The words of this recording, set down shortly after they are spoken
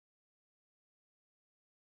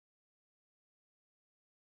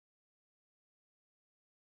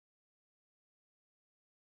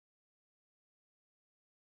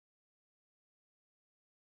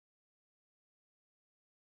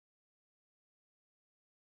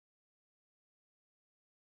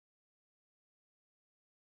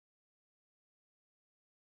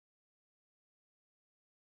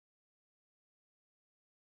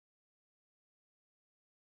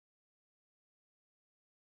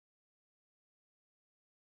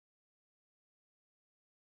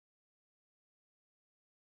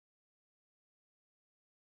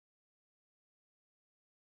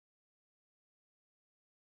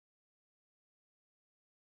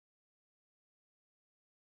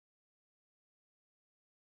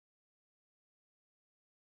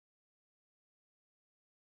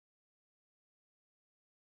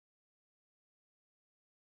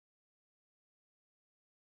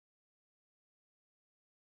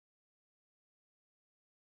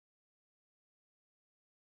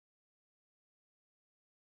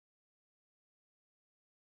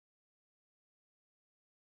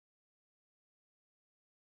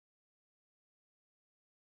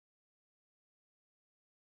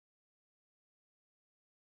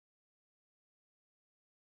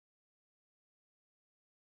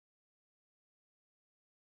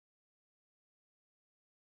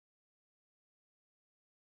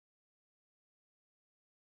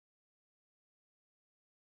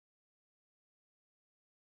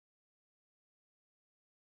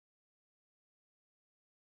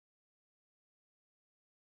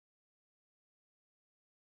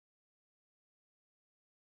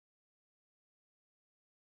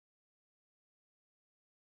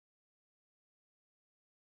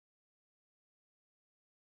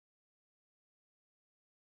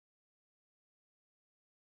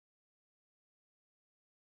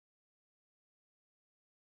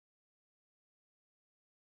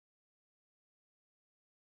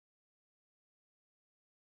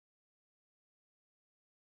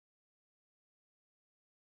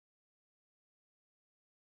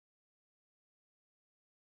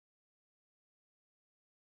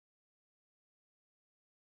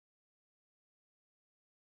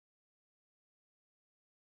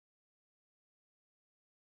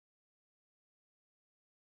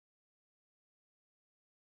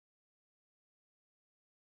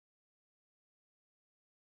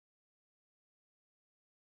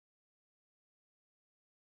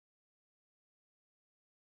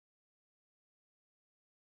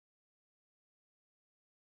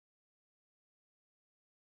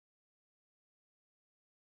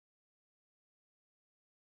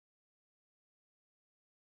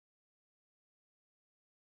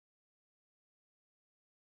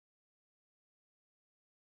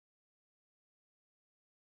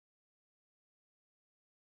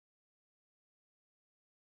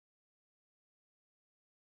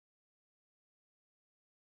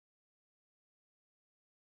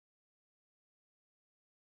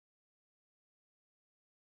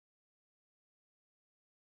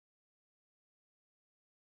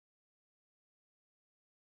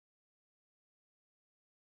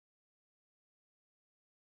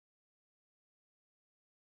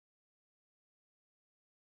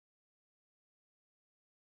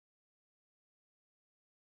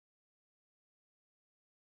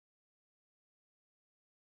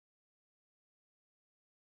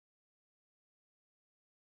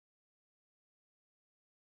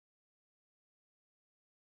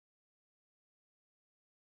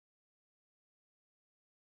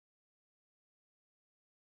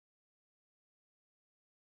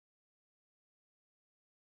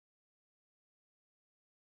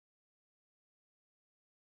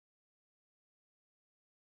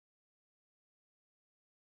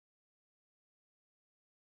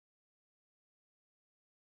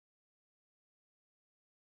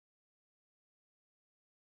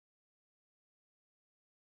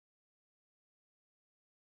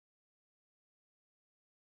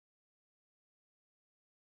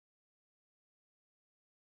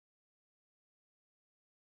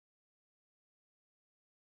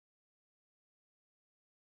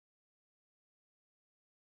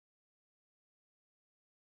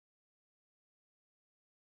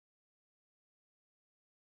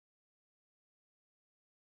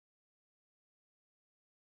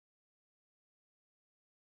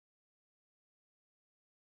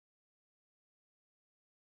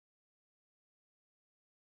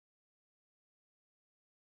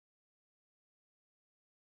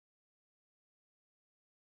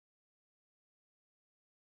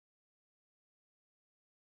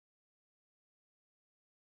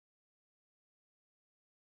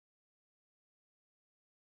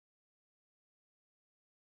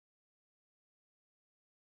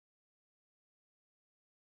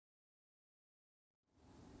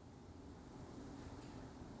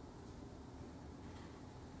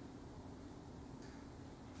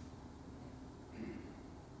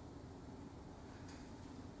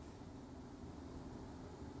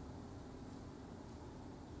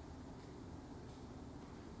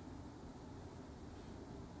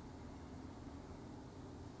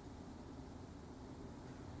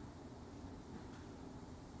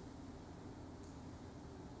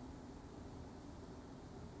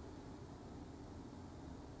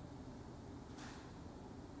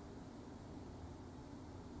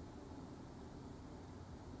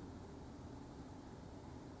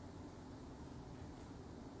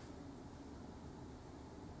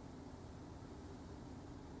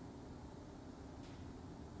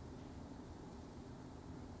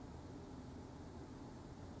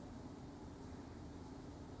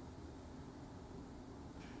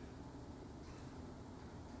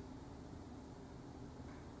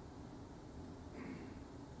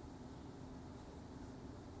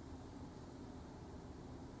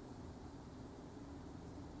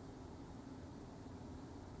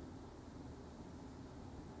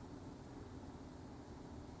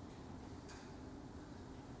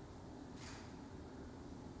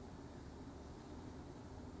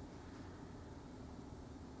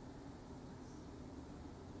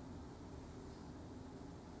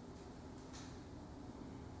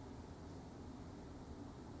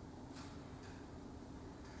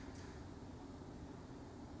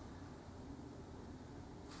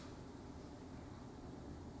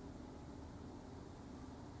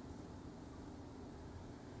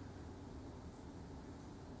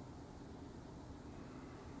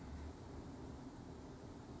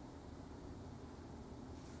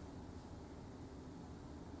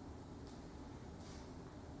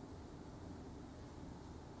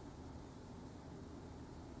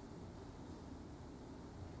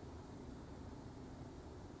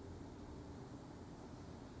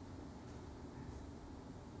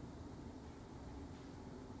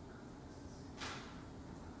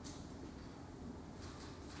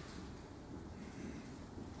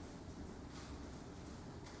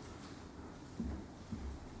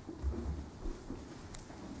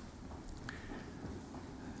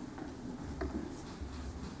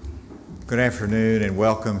Good afternoon and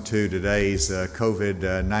welcome to today's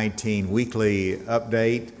COVID-19 weekly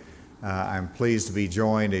update. I'm pleased to be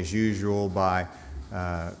joined as usual by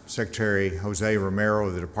Secretary Jose Romero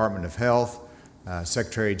of the Department of Health,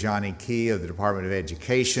 Secretary Johnny Key of the Department of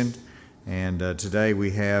Education, and today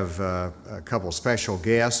we have a couple special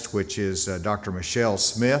guests, which is Dr. Michelle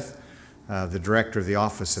Smith, the Director of the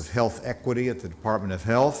Office of Health Equity at the Department of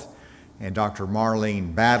Health, and Dr.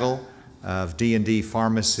 Marlene Battle of D&D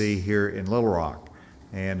Pharmacy here in Little Rock.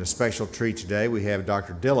 And a special treat today, we have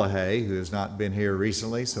Dr. Dillahay, who has not been here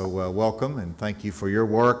recently, so welcome and thank you for your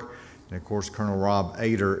work. And of course, Colonel Rob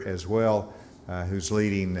Ader as well, who's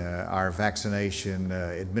leading our vaccination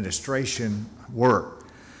administration work.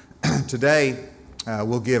 Today,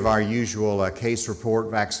 we'll give our usual case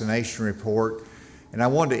report, vaccination report, and I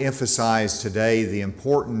want to emphasize today the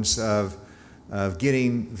importance of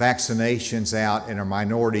getting vaccinations out in a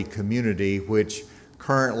minority community, which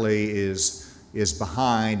currently is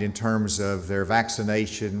behind in terms of their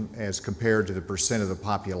vaccination as compared to the percent of the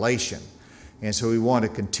population. And so we want to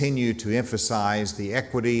continue to emphasize the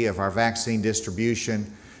equity of our vaccine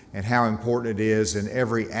distribution and how important it is in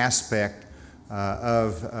every aspect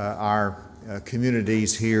of our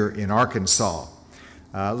communities here in Arkansas.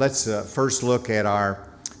 Let's first look at our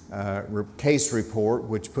case report,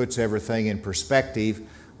 which puts everything in perspective.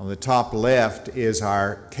 On the top left is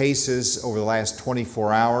our cases over the last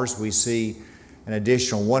 24 hours. We see an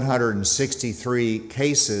additional 163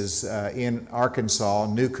 cases in Arkansas,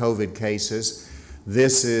 new COVID cases.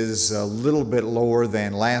 This is a little bit lower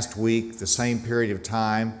than last week, the same period of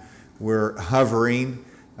time. We're hovering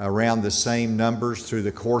around the same numbers through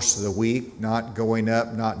the course of the week, not going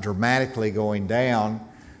up, not dramatically going down.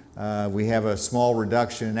 We have a small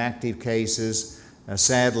reduction in active cases.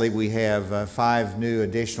 Sadly, we have 5 new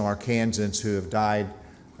additional Arkansans who have died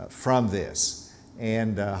from this.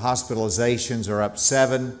 And hospitalizations are up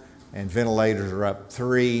 7 and ventilators are up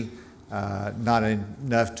 3. Not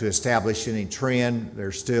enough to establish any trend.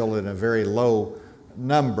 They're still in a very low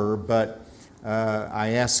number, but I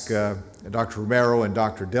asked Dr. Romero and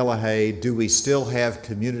Dr. Dillahay, do we still have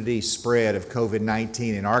community spread of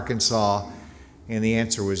COVID-19 in Arkansas? And the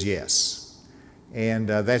answer was yes. And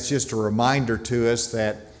that's just a reminder to us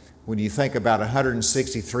that when you think about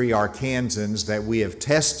 163 Arkansans that we have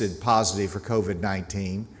tested positive for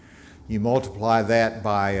COVID-19, you multiply that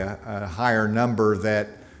by a higher number that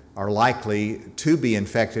are likely to be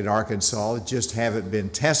infected in Arkansas, just haven't been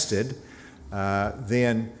tested,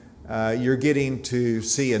 then you're getting to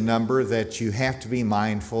see a number that you have to be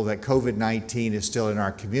mindful that COVID-19 is still in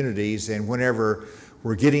our communities, and whenever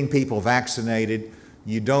we're getting people vaccinated,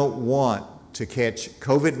 you don't want to catch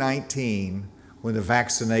COVID-19 when the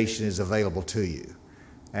vaccination is available to you.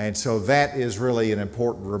 And so that is really an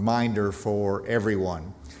important reminder for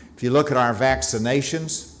everyone. If you look at our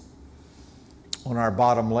vaccinations, on our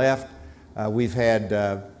bottom left, we've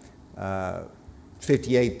had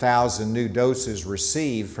 58,000 new doses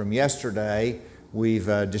received from yesterday. We've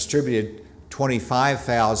distributed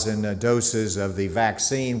 25,000 doses of the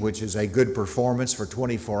vaccine, which is a good performance for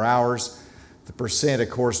 24 hours. The percent, of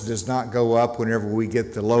course, does not go up whenever we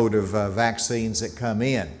get the load of vaccines that come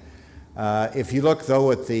in. If you look,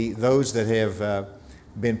 though, at those that have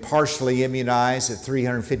been partially immunized at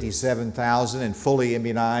 357,000 and fully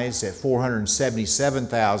immunized at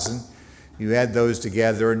 477,000, you add those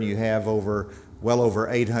together and you have well over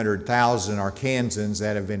 800,000 Arkansans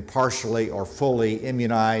that have been partially or fully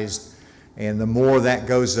immunized. And the more that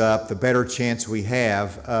goes up, the better chance we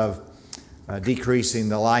have of decreasing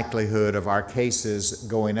the likelihood of our cases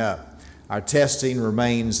going up. Our testing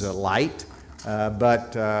remains light,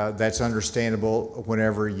 but that's understandable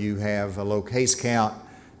whenever you have a low case count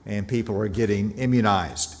and people are getting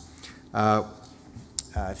immunized.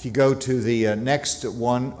 If you go to the next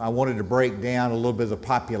one, I wanted to break down a little bit of the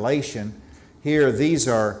population. Here, these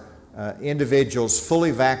are individuals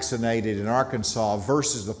fully vaccinated in Arkansas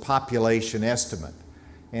versus the population estimate.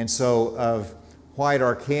 And so of white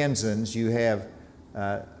Arkansans, you have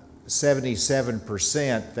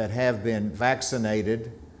 77% that have been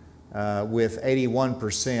vaccinated, with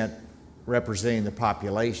 81% representing the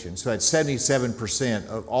population. So that's 77%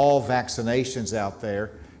 of all vaccinations out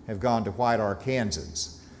there have gone to white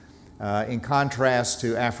Arkansans. In contrast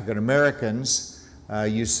to African Americans,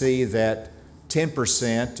 you see that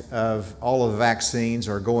 10% of all of the vaccines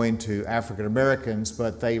are going to African Americans,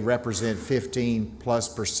 but they represent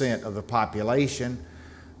 15+% of the population.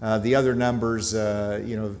 The other numbers,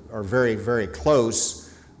 are very, very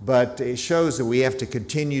close, but it shows that we have to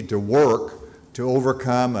continue to work to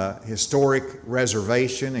overcome a historic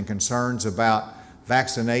reservation and concerns about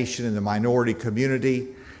vaccination in the minority community.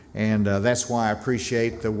 And that's why I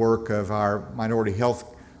appreciate the work of our Minority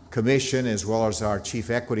Health Commission as well as our Chief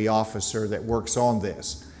Equity Officer that works on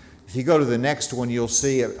this. If you go to the next one, you'll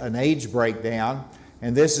see an age breakdown,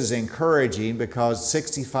 and this is encouraging because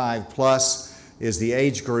 65 plus is the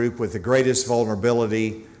age group with the greatest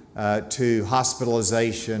vulnerability to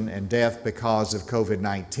hospitalization and death because of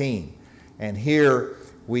COVID-19. And here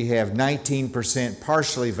we have 19%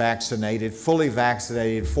 partially vaccinated, fully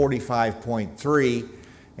vaccinated 45.3%,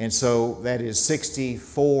 and so that is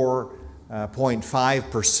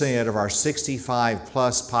 64.5% of our 65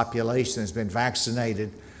 plus population has been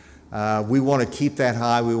vaccinated. We want to keep that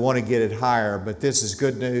high, we want to get it higher, but this is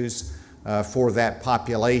good news for that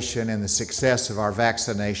population and the success of our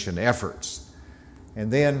vaccination efforts.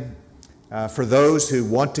 And then for those who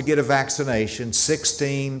want to get a vaccination,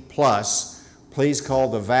 16 plus, please call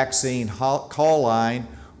the vaccine call line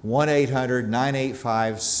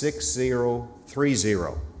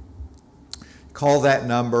 1-800-985-6030. Call that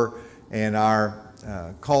number, and our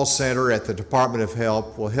call center at the Department of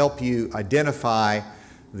Health will help you identify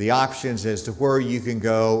the options as to where you can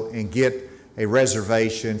go and get a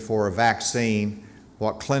reservation for a vaccine,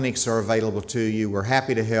 what clinics are available to you. We're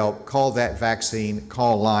happy to help. Call that vaccine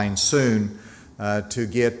call line soon to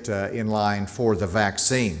get in line for the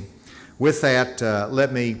vaccine. With that,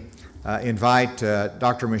 let me invite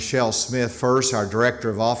Dr. Michelle Smith first, our Director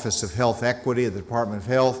of Office of Health Equity at the Department of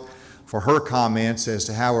Health, for her comments as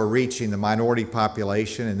to how we're reaching the minority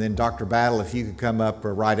population. And then Dr. Battle, if you could come up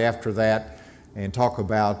right after that and talk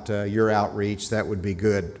about your outreach, that would be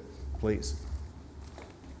good, please.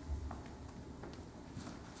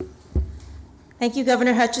 Thank you,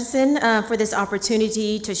 Governor Hutchinson, for this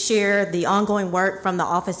opportunity to share the ongoing work from the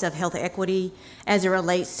Office of Health Equity as it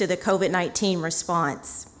relates to the COVID-19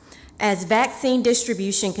 response. As vaccine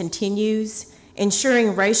distribution continues,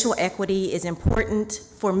 ensuring racial equity is important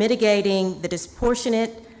for mitigating the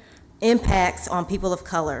disproportionate impacts on people of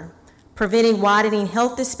color, preventing widening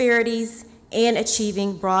health disparities, and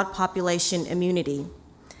achieving broad population immunity.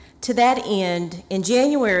 To that end, in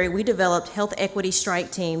January, we developed health equity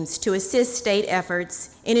strike teams to assist state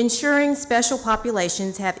efforts in ensuring special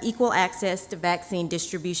populations have equal access to vaccine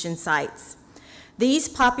distribution sites. These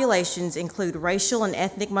populations include racial and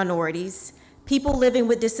ethnic minorities, people living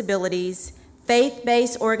with disabilities,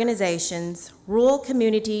 faith-based organizations, rural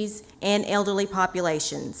communities, and elderly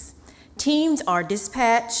populations. Teams are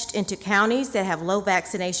dispatched into counties that have low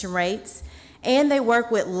vaccination rates, and they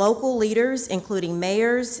work with local leaders, including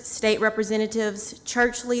mayors, state representatives,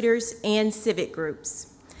 church leaders, and civic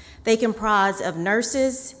groups. They comprise of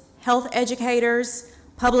nurses, health educators,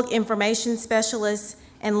 public information specialists,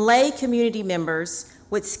 and lay community members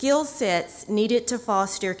with skill sets needed to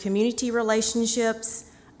foster community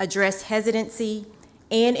relationships, address hesitancy,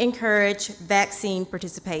 and encourage vaccine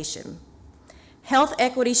participation. Health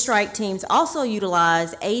equity strike teams also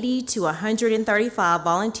utilize 80 to 135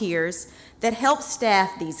 volunteers that help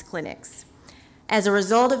staff these clinics. As a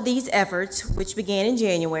result of these efforts, which began in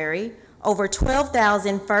January, over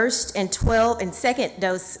 12,000 first and second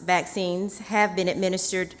dose vaccines have been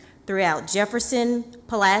administered throughout Jefferson,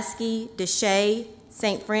 Pulaski, Deshay,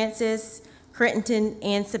 St. Francis, Crenton,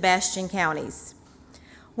 and Sebastian counties.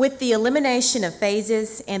 With the elimination of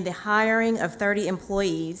phases and the hiring of 30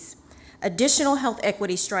 employees, additional health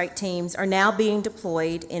equity strike teams are now being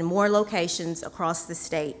deployed in more locations across the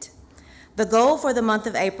state. The goal for the month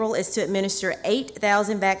of April is to administer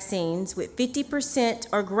 8,000 vaccines, with 50%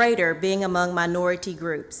 or greater being among minority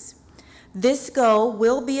groups. This goal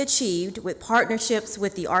will be achieved with partnerships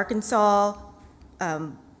with the Arkansas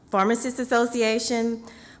Pharmacists Association,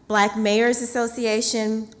 Black Mayors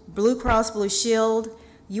Association, Blue Cross Blue Shield,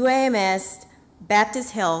 UAMS,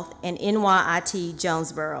 Baptist Health, and NYIT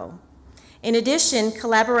Jonesboro. In addition,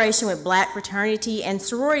 collaboration with Black fraternity and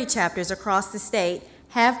sorority chapters across the state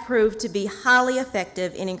have proved to be highly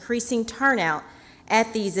effective in increasing turnout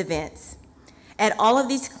at these events. At all of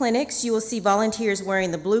these clinics, you will see volunteers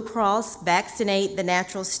wearing the Blue Cross Vaccinate the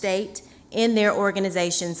Natural State in their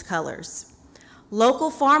organization's colors. Local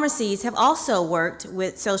pharmacies have also worked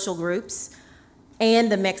with social groups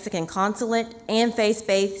and the Mexican Consulate and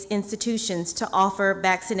faith-based institutions to offer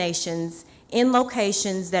vaccinations in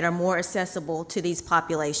locations that are more accessible to these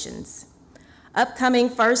populations. Upcoming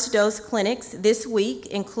first dose clinics this week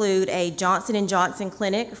include a Johnson & Johnson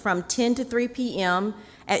clinic from 10 to 3 p.m.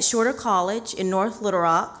 at Shorter College in North Little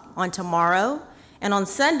Rock on tomorrow, and on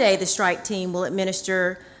Sunday the strike team will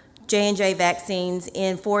administer J&J vaccines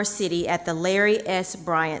in Forest City at the Larry S.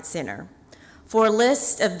 Bryant Center. For a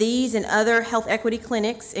list of these and other health equity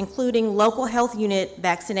clinics, including local health unit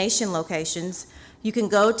vaccination locations, you can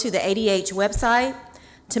go to the ADH website,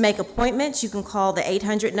 To make appointments, you can call the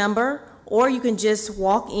 800 number, or you can just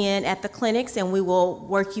walk in at the clinics and we will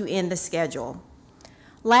work you in the schedule.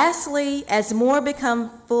 Lastly, as more become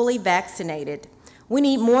fully vaccinated, we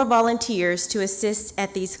need more volunteers to assist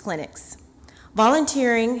at these clinics.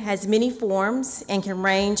 Volunteering has many forms and can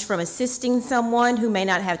range from assisting someone who may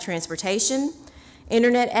not have transportation,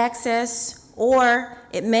 internet access, or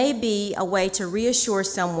it may be a way to reassure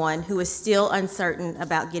someone who is still uncertain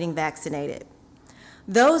about getting vaccinated.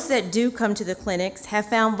 Those that do come to the clinics have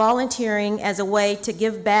found volunteering as a way to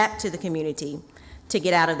give back to the community, to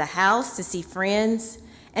get out of the house, to see friends,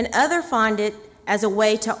 and others find it as a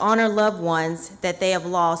way to honor loved ones that they have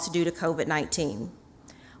lost due to COVID-19.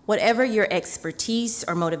 Whatever your expertise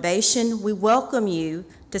or motivation, we welcome you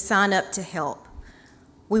to sign up to help.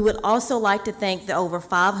 We would also like to thank the over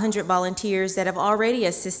 500 volunteers that have already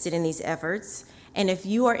assisted in these efforts. And if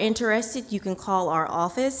you are interested, you can call our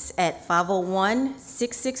office at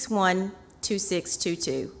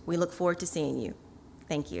 501-661-2622. We look forward to seeing you.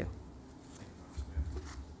 Thank you.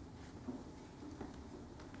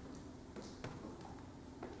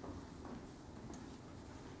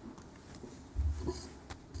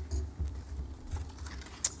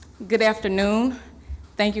 Good afternoon.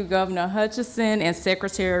 Thank you, Governor Hutchinson and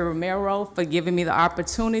Secretary Romero, for giving me the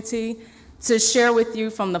opportunity to share with you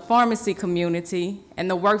from the pharmacy community and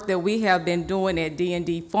the work that we have been doing at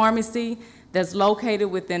D&D Pharmacy that's located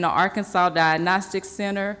within the Arkansas Diagnostic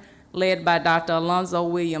Center, led by Dr. Alonzo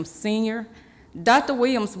Williams Sr. Dr.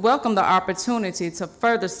 Williams welcomed the opportunity to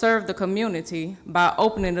further serve the community by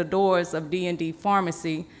opening the doors of D&D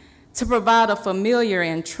Pharmacy to provide a familiar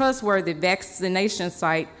and trustworthy vaccination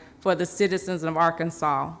site for the citizens of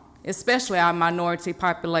Arkansas, especially our minority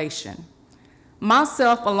population.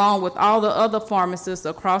 Myself, along with all the other pharmacists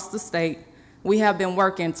across the state, we have been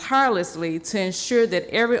working tirelessly to ensure that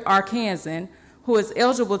every Arkansan who is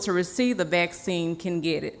eligible to receive the vaccine can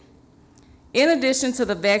get it. In addition to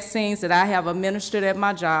the vaccines that I have administered at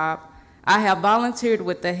my job, I have volunteered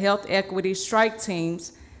with the health equity strike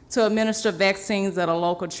teams to administer vaccines at a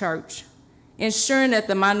local church, ensuring that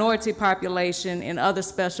the minority population and other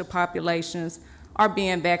special populations are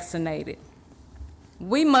being vaccinated.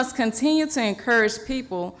 We must continue to encourage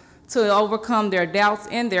people to overcome their doubts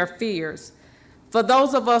and their fears. For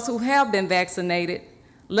those of us who have been vaccinated,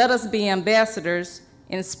 let us be ambassadors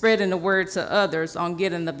in spreading the word to others on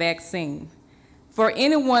getting the vaccine. For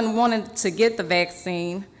anyone wanting to get the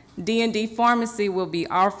vaccine, D&D Pharmacy will be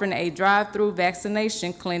offering a drive-through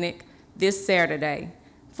vaccination clinic this Saturday.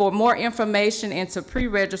 For more information and to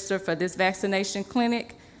pre-register for this vaccination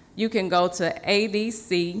clinic, you can go to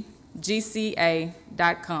adcgca.com.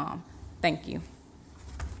 Thank you.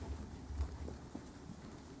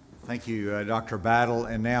 Thank you, Dr. Battle.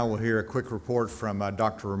 And now we'll hear a quick report from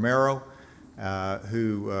Dr. Romero,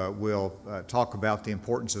 who will talk about the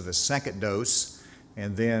importance of the second dose,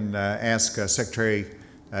 and then ask Secretary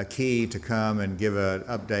Key to come and give an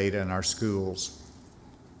update on our schools.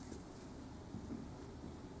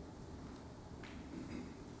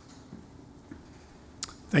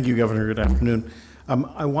 Thank you, Governor. Good afternoon.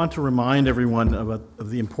 I want to remind everyone of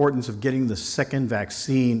the importance of getting the second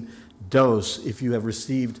vaccine dose if you have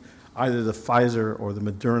received either the Pfizer or the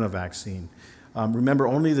Moderna vaccine. Remember,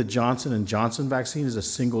 only the Johnson & Johnson vaccine is a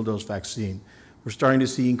single-dose vaccine. We're starting to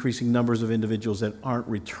see increasing numbers of individuals that aren't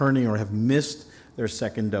returning or have missed their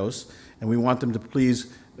second dose, and we want them to please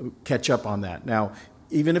catch up on that. Now,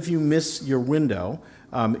 even if you miss your window,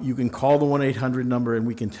 you can call the 1-800 number and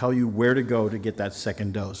we can tell you where to go to get that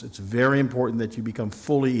second dose. It's very important that you become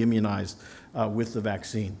fully immunized with the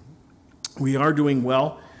vaccine. We are doing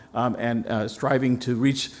well and striving to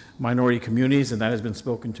reach minority communities, and that has been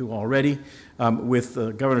spoken to already. With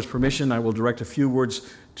the Governor's permission, I will direct a few words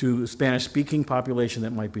to the Spanish-speaking population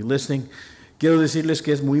that might be listening. Quiero decirles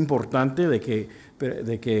que es muy importante de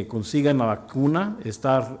que consigan la vacuna,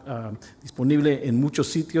 está disponible en muchos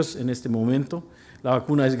sitios en este momento. La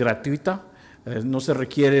vacuna es gratuita, no se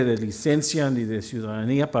requiere de licencia ni de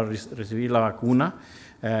ciudadanía para recibir la vacuna.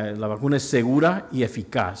 La vacuna es segura y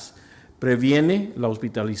eficaz. Previene la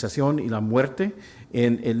hospitalización y la muerte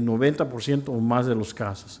en el 90% o más de los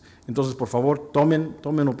casos. Entonces, por favor, tomen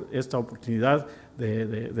esta oportunidad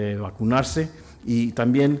de vacunarse y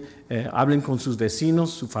también hablen con sus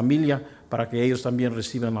vecinos, su familia, para que ellos también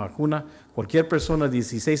reciban la vacuna. Cualquier persona de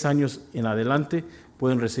 16 años en adelante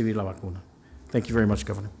pueden recibir la vacuna. Thank you very much,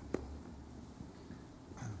 Governor.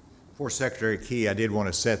 For Secretary Key, I did want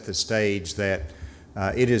to set the stage that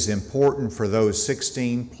it is important for those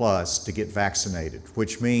 16 plus to get vaccinated,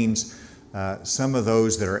 which means some of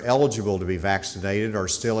those that are eligible to be vaccinated are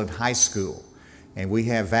still in high school. And we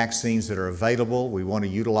have vaccines that are available. We want to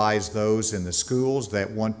utilize those in the schools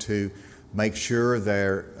that want to make sure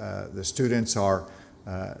the students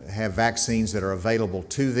have vaccines that are available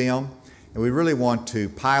to them. And we really want to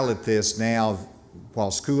pilot this now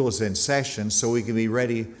while school is in session so we can be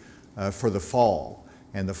ready for the fall.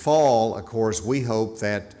 And the fall, of course, we hope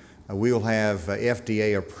that we will have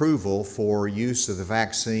FDA approval for use of the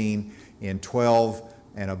vaccine in 12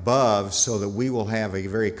 and above so that we will have a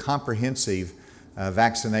very comprehensive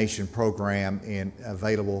vaccination program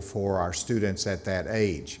available for our students at that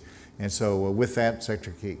age. And so with that,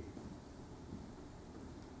 Secretary Key.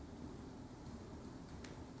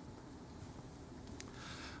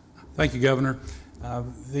 Thank you, Governor.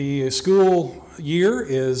 The school year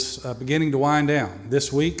is beginning to wind down.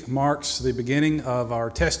 This week marks the beginning of our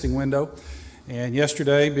testing window, and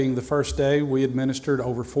yesterday, being the first day, we administered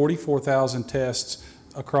over 44,000 tests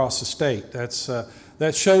across the state.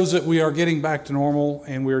 That shows that we are getting back to normal,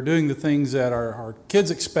 and we are doing the things that our kids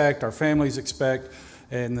expect, our families expect,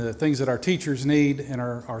 and the things that our teachers need and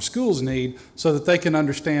our schools need so that they can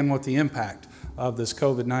understand what the impact of this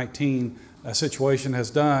COVID-19 situation has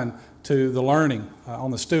done to the learning on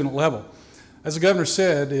the student level. As the Governor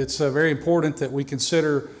said, it's very important that we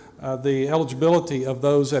consider the eligibility of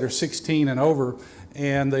those that are 16 and over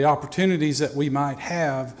and the opportunities that we might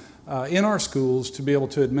have in our schools to be able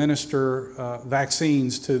to administer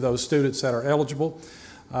vaccines to those students that are eligible.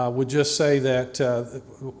 Would just say that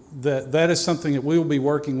that is something that we will be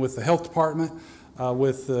working with the health department,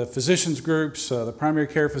 with the physicians groups, the primary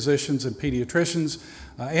care physicians and pediatricians,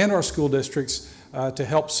 and our school districts to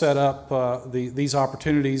help set up these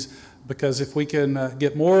opportunities, because if we can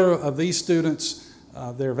get more of these students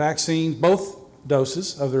their vaccines, both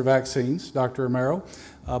doses of their vaccines, Dr. Romero,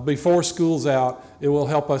 before school's out, it will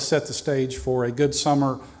help us set the stage for a good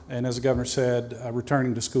summer and, as the Governor said,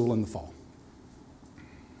 returning to school in the fall.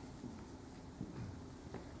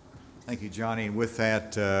 Thank you, Johnny. And with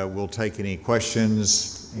that, we'll take any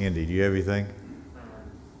questions. Andy, do you have anything?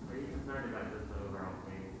 Are you concerned about this overall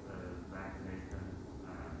pace of vaccination?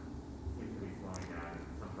 Seems to be slowing down in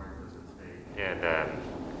some parts of the state. And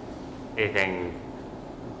anything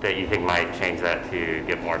that you think might change that to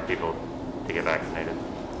get more people to get vaccinated?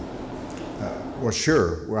 Well,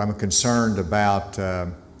 sure. Well, I'm concerned about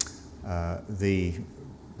the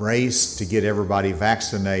race to get everybody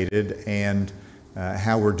vaccinated and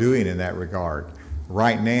how we're doing in that regard.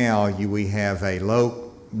 Right now, we have a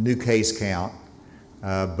low new case count,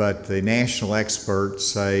 but the national experts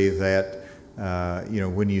say that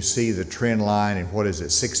when you see the trend line in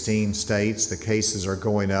 16 states, the cases are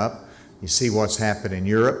going up. You see what's happened in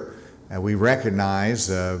Europe. We recognize,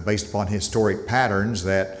 based upon historic patterns,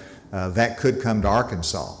 that that could come to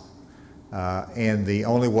Arkansas. And the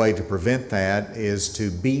only way to prevent that is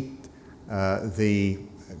to beat the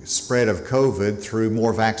spread of COVID through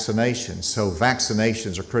more vaccinations. So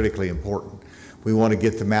vaccinations are critically important. We want to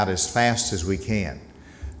get them out as fast as we can.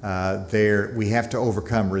 We have to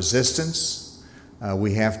overcome resistance.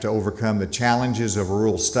 We have to overcome the challenges of a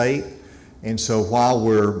rural state. And so while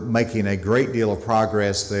we're making a great deal of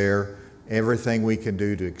progress there, everything we can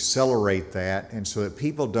do to accelerate that, and so that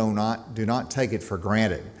people do not take it for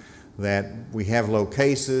granted that we have low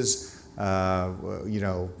cases,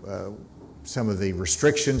 some of the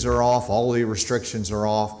restrictions are off, all the restrictions are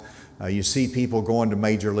off. You see people going to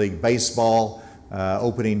Major League Baseball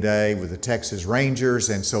opening day with the Texas Rangers,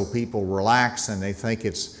 and so people relax and they think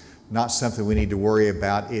it's not something we need to worry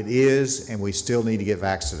about. It is, and we still need to get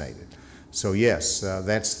vaccinated. So yes,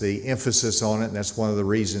 that's the emphasis on it, and that's one of the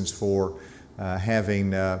reasons for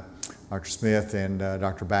having Dr. Smith and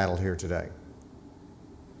Dr. Battle here today.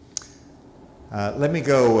 Let me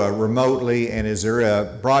go remotely, and is there a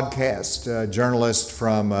broadcast journalist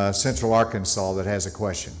from Central Arkansas that has a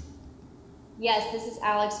question? Yes, this is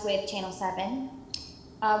Alex with Channel 7.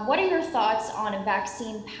 What are your thoughts on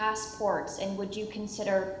vaccine passports, and would you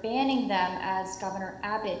consider banning them as Governor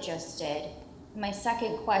Abbott just did? My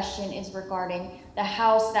second question is regarding the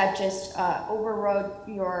House that just overrode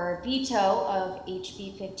your veto of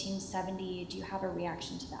HB 1570. Do you have a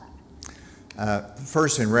reaction to that?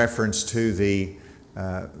 First, in reference to the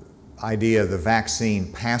idea of the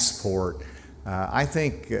vaccine passport, I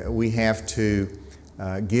think we have to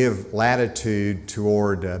give latitude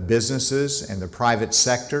toward businesses and the private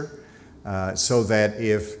sector so that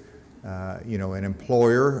if an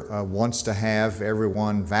employer wants to have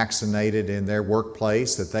everyone vaccinated in their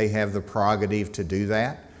workplace, that they have the prerogative to do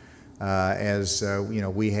that.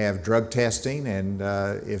 We have drug testing, and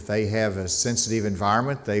if they have a sensitive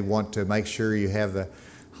environment, they want to make sure you have the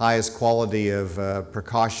highest quality of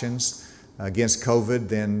precautions against COVID,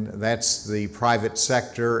 then that's the private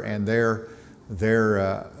sector and their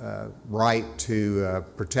right to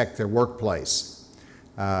protect their workplace.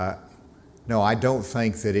 No, I don't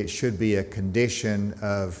think that it should be a condition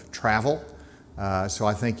of travel. So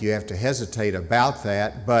I think you have to hesitate about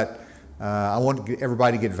that, but I want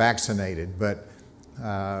everybody to get vaccinated. But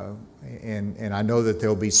and I know that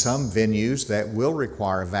there'll be some venues that will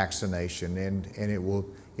require a vaccination, and it will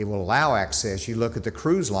allow access. You look at the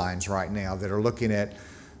cruise lines right now that are looking at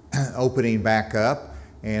opening back up,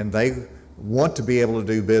 and they want to be able to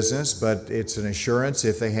do business, but it's an assurance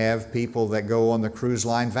if they have people that go on the cruise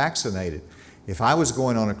line vaccinated. If I was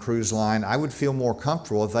going on a cruise line, I would feel more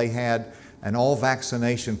comfortable if they had an all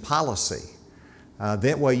vaccination policy.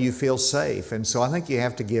 That way you feel safe. And so I think you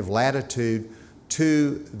have to give latitude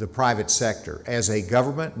to the private sector. As a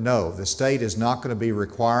government, no, the state is not going to be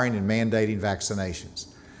requiring and mandating vaccinations.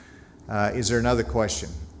 Is there another question?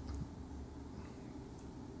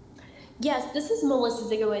 Yes, this is Melissa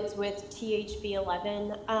Zigowitz with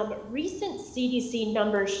THB11. Recent CDC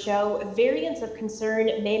numbers show variants of concern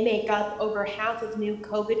may make up over half of new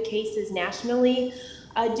COVID cases nationally.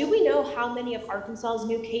 Do we know how many of Arkansas's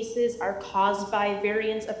new cases are caused by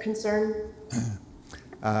variants of concern?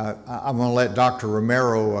 I'm going to let Dr.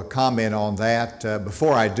 Romero comment on that.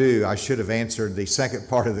 Before I do, I should have answered the second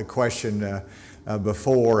part of the question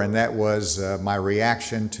before, and that was my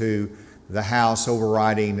reaction to the House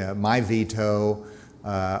overriding my veto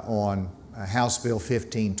on House Bill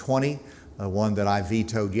 1520, the one that I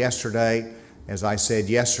vetoed yesterday. As I said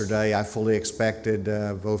yesterday, I fully expected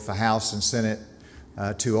both the House and Senate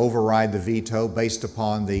to override the veto based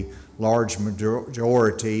upon the large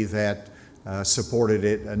majority that supported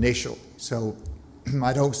it initially. So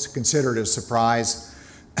I don't consider it a surprise.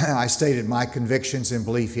 I stated my convictions and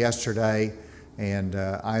belief yesterday, and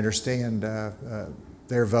I understand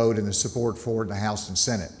their vote and the support for it in the House and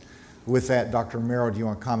Senate. With that, Dr. Romero, do you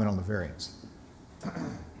want to comment on the variants?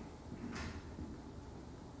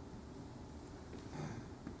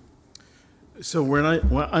 So we're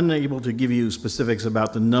unable to give you specifics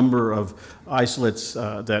about the number of isolates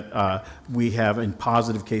that we have in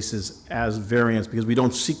positive cases as variants because we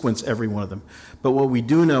don't sequence every one of them. But what we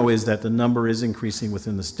do know is that the number is increasing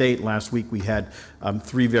within the state. Last week we had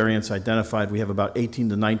 3 variants identified. We have about 18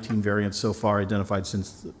 to 19 variants so far identified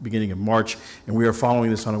since the beginning of March, and we are following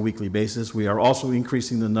this on a weekly basis. We are also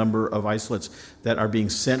increasing the number of isolates that are being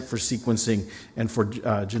sent for sequencing and for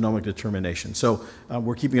genomic determination. So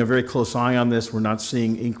we're keeping a very close eye on this. We're not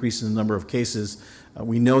seeing increase in the number of cases.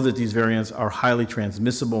 We know that these variants are highly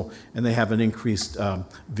transmissible and they have an increased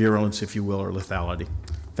virulence, if you will, or lethality.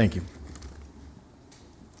 Thank you.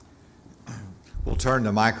 We'll turn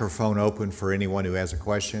the microphone open for anyone who has a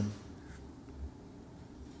question.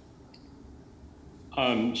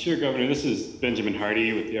 Sure, Governor. This is Benjamin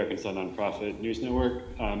Hardy with the Arkansas Nonprofit News Network.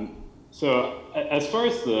 So as far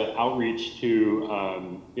as the outreach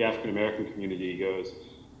to the African American community goes,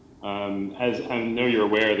 as I know you're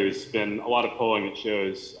aware, there's been a lot of polling that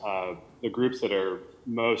shows the groups that are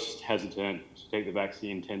most hesitant to take the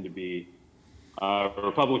vaccine tend to be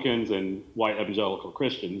Republicans and white evangelical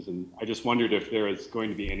Christians. And I just wondered if there is going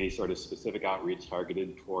to be any sort of specific outreach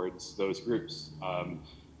targeted towards those groups,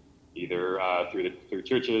 either through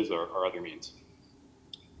churches or other means.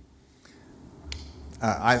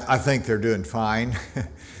 I think they're doing fine.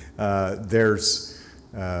 There's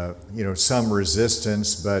some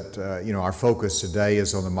resistance, but our focus today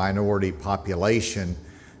is on the minority population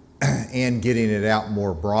and getting it out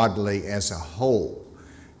more broadly as a whole.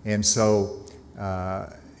 And so,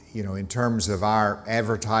 in terms of our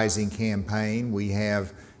advertising campaign, we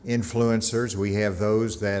have influencers, we have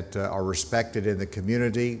those that are respected in the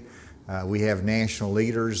community, we have national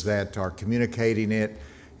leaders that are communicating it,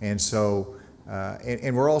 and so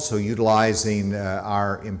and we're also utilizing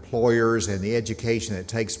our employers and the education that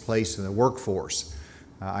takes place in the workforce.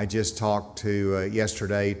 I just talked to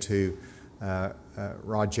yesterday to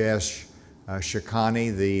Rajesh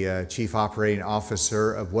Shikani, the Chief Operating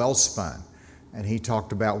Officer of Wellspun, and he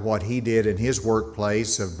talked about what he did in his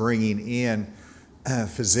workplace of bringing in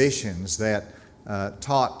physicians that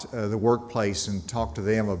taught the workplace and talked to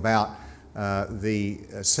them about the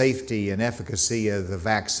safety and efficacy of the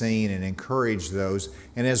vaccine and encourage those.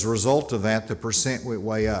 And as a result of that, the percent went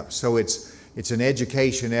way up. So it's an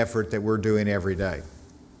education effort that we're doing every day.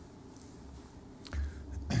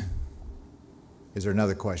 Is there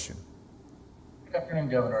another question? Good afternoon,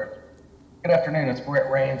 Governor. Good afternoon. It's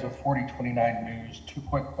Brett Rains with 4029 News. 2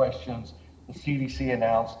 quick questions. The CDC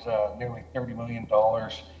announced nearly $30 million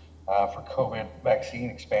for COVID vaccine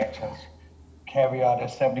expansions. Caveat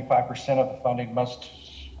is 75% of the funding must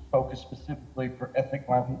focused specifically for ethnic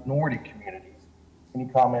minority communities. Can you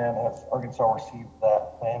comment, has Arkansas received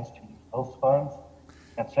plans to use those funds?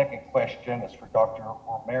 And second question is for Dr.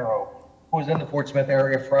 Romero, who was in the Fort Smith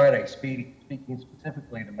area Friday speaking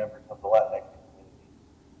specifically to members of the Latinx community.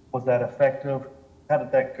 Was that effective? How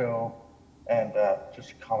did that go? And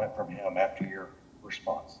just a comment from him after your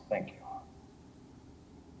response. Thank you.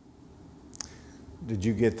 Did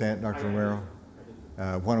you get that, Dr. Romero?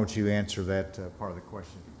 Why don't you answer that part of the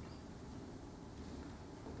question?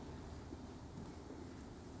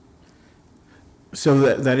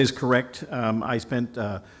 So that is correct. I spent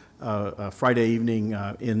Friday evening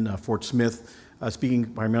in Fort Smith speaking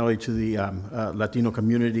primarily to the Latino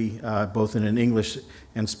community, both in an English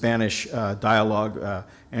and Spanish dialogue,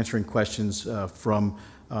 answering questions from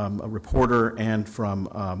a reporter and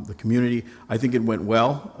from the community. I think it went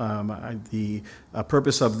well. The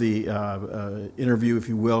purpose of the interview, if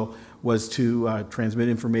you will, was to transmit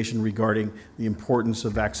information regarding the importance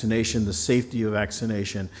of vaccination, the safety of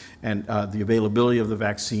vaccination, and the availability of the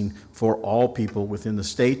vaccine for all people within the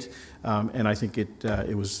state. And I think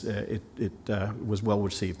it was well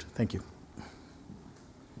received. Thank you.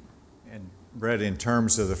 And Brett, in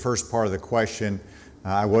terms of the first part of the question,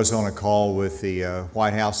 I was on a call with the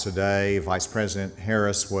White House today. Vice President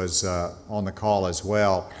Harris was on the call as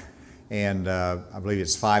well. And I believe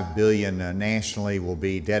it's $5 billion nationally will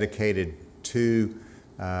be dedicated to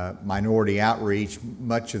minority outreach.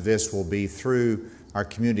 Much of this will be through our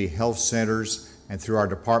community health centers and through our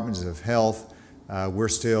departments of health. We're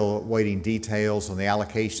still waiting details on the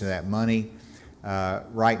allocation of that money.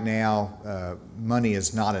 Right now, money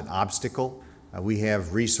is not an obstacle. We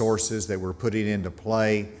have resources that we're putting into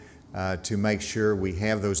play to make sure we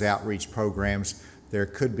have those outreach programs. There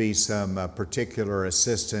could be some particular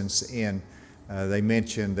assistance in, they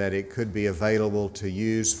mentioned that it could be available to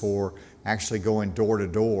use for actually going door to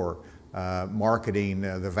door, marketing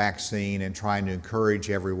the vaccine and trying to encourage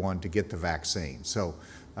everyone to get the vaccine. So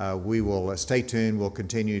we will stay tuned. We'll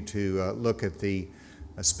continue to look at the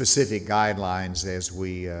specific guidelines as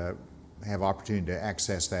we have opportunity to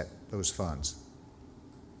access those funds.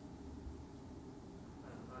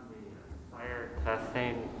 On the fire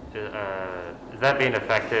testing, is that being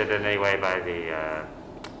affected in any way by the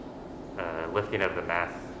lifting of the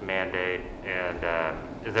mask mandate? And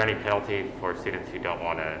is there any penalty for students who don't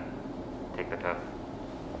want to take the test?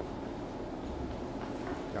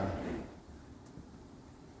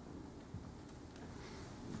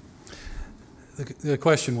 The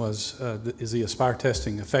question was, is the Aspire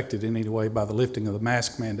testing affected in any way by the lifting of the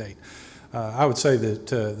mask mandate? I would say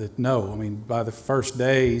that no. I mean, by the first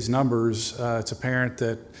day's numbers, it's apparent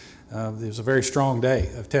that there's a very strong day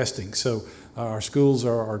of testing. So our schools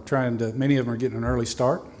are trying to, many of them are getting an early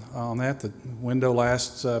start on that. The window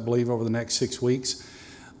lasts, I believe, over the next 6 weeks.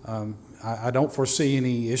 I don't foresee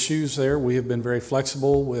any issues there. We have been very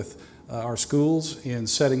flexible with our schools in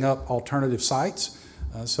setting up alternative sites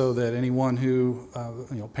so that anyone who,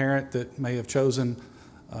 parent that may have chosen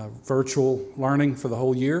virtual learning for the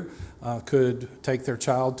whole year could take their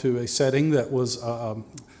child to a setting that was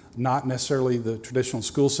not necessarily the traditional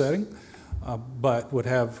school setting, but would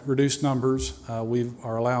have reduced numbers. We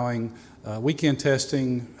are allowing weekend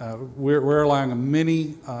testing. We're allowing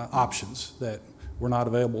many options that were not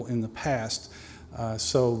available in the past,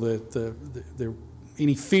 so that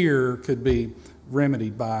any fear could be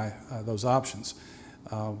remedied by those options.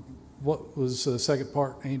 What was the second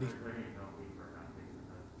part, Andy?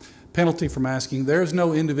 Penalty for masking. There's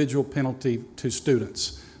no individual penalty to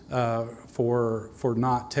students for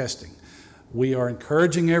not testing. We are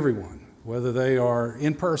encouraging everyone, whether they are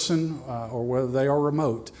in person or whether they are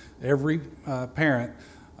remote, every parent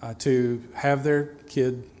to have their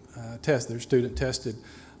kid their student tested.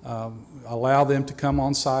 Allow them to come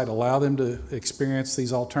on site, allow them to experience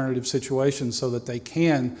these alternative situations so that they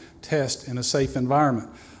can test in a safe environment.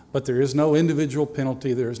 But there is no individual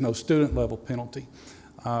penalty, there is no student level penalty.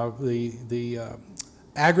 The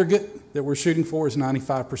aggregate that we're shooting for is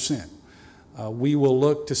 95%. We will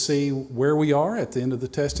look to see where we are at the end of the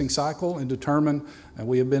testing cycle and determine, and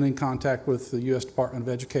we have been in contact with the U.S. Department of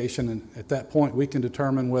Education, and at that point we can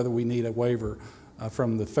determine whether we need a waiver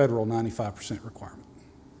from the federal 95% requirement.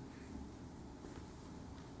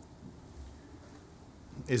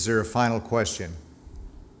 Is there a final question?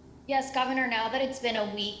 Yes, Governor, now that it's been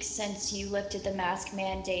a week since you lifted the mask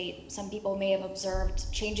mandate, some people may have observed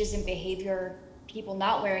changes in behavior, people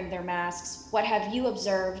not wearing their masks. What have you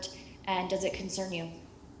observed, and does it concern you?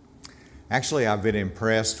 Actually, I've been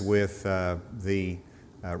impressed with the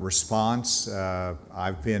response.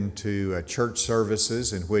 I've been to church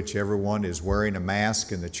services in which everyone is wearing a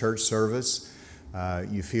mask in the church service.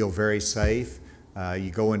 you feel very safe.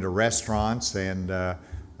 You go into restaurants and,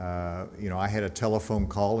 you know, I had a telephone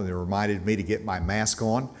call and they reminded me to get my mask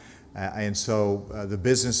on. And so the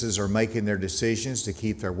businesses are making their decisions to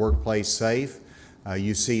keep their workplace safe.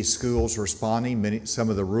 You see schools responding. Some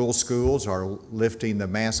of the rural schools are lifting the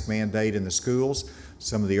mask mandate in the schools.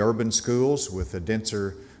 Some of the urban schools with a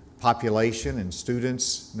denser population and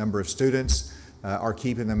students, number of students, are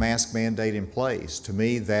keeping the mask mandate in place. To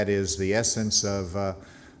me, that is the essence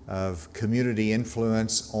of community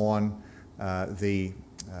influence on the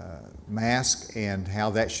mask and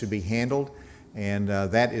how that should be handled. And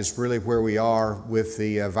that is really where we are with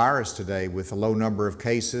the virus today, with a low number of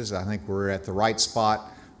cases. I think we're at the right spot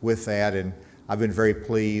with that, and I've been very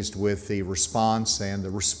pleased with the response and the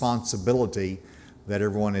responsibility that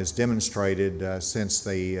everyone has demonstrated since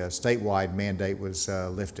the statewide mandate was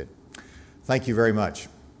lifted. Thank you very much.